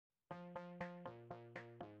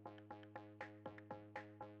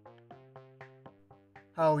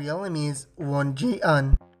Her real name is Taec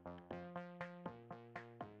Yeon.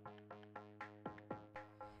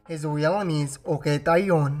 His real name is Taec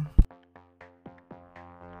Yeon.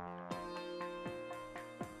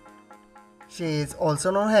 She is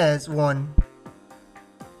also known as Won.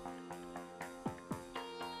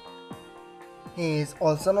 He is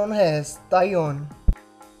also known as Taeyeon.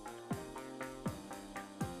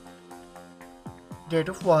 Date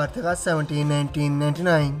of birth August 17,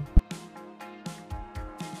 1999.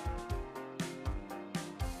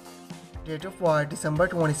 Date of birth December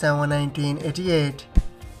 27, 1988.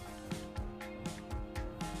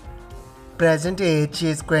 Present age, she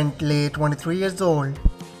is currently 23 years old.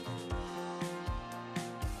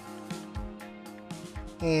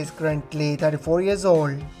 He is currently 34 years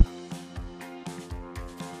old.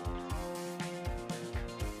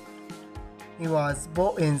 He was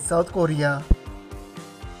born in South Korea.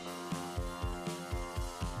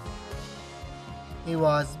 He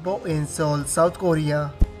was born in Seoul, South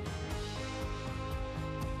Korea.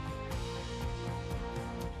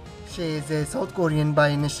 She is a South Korean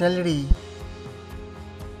by nationality.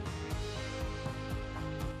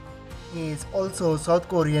 He is also South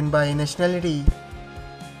Korean by nationality.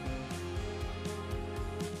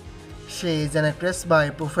 She is an actress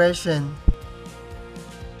by profession.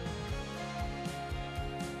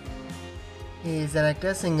 He is an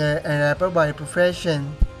actor, singer, and rapper by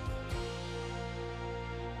profession.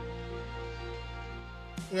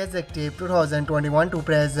 He is active 2021 to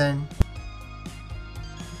present.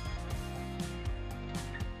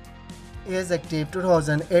 He is active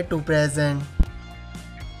 2008 to present.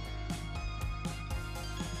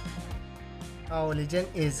 Her religion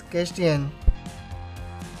is Christian.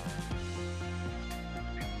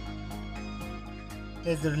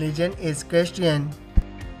 His religion is Christian.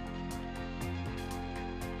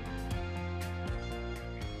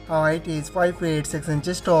 Her height is 5 feet 6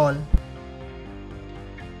 inches tall.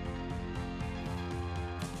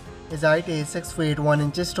 His height is 6 feet 1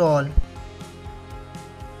 inches tall.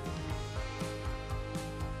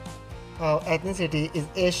 Her ethnicity is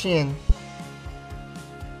Asian.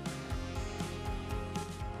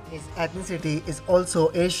 His ethnicity is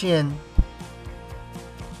also Asian.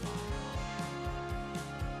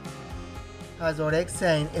 Her zodiac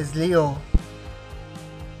sign is Leo.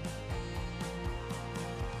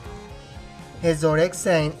 His zodiac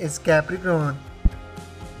sign is Capricorn.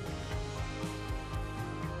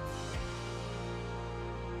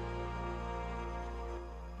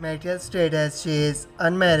 Marital status, she is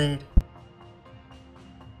unmarried.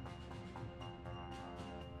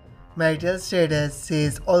 Marital status, she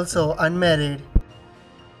is also unmarried.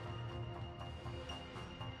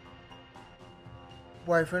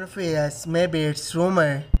 Boyfriend affairs, maybe it's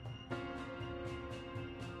rumor.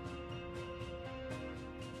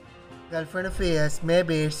 Girlfriend affairs,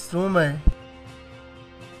 maybe it's rumor.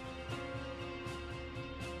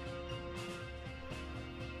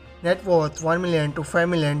 Net worth $1 million to $5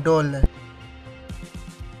 million.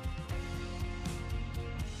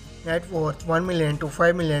 Net worth $1 million to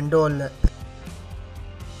 $5 million.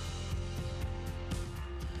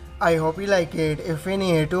 I hope you like it. If you're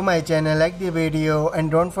new to my channel, like the video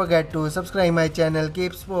and don't forget to subscribe my channel.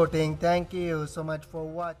 Keep supporting. Thank you so much for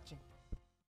watching.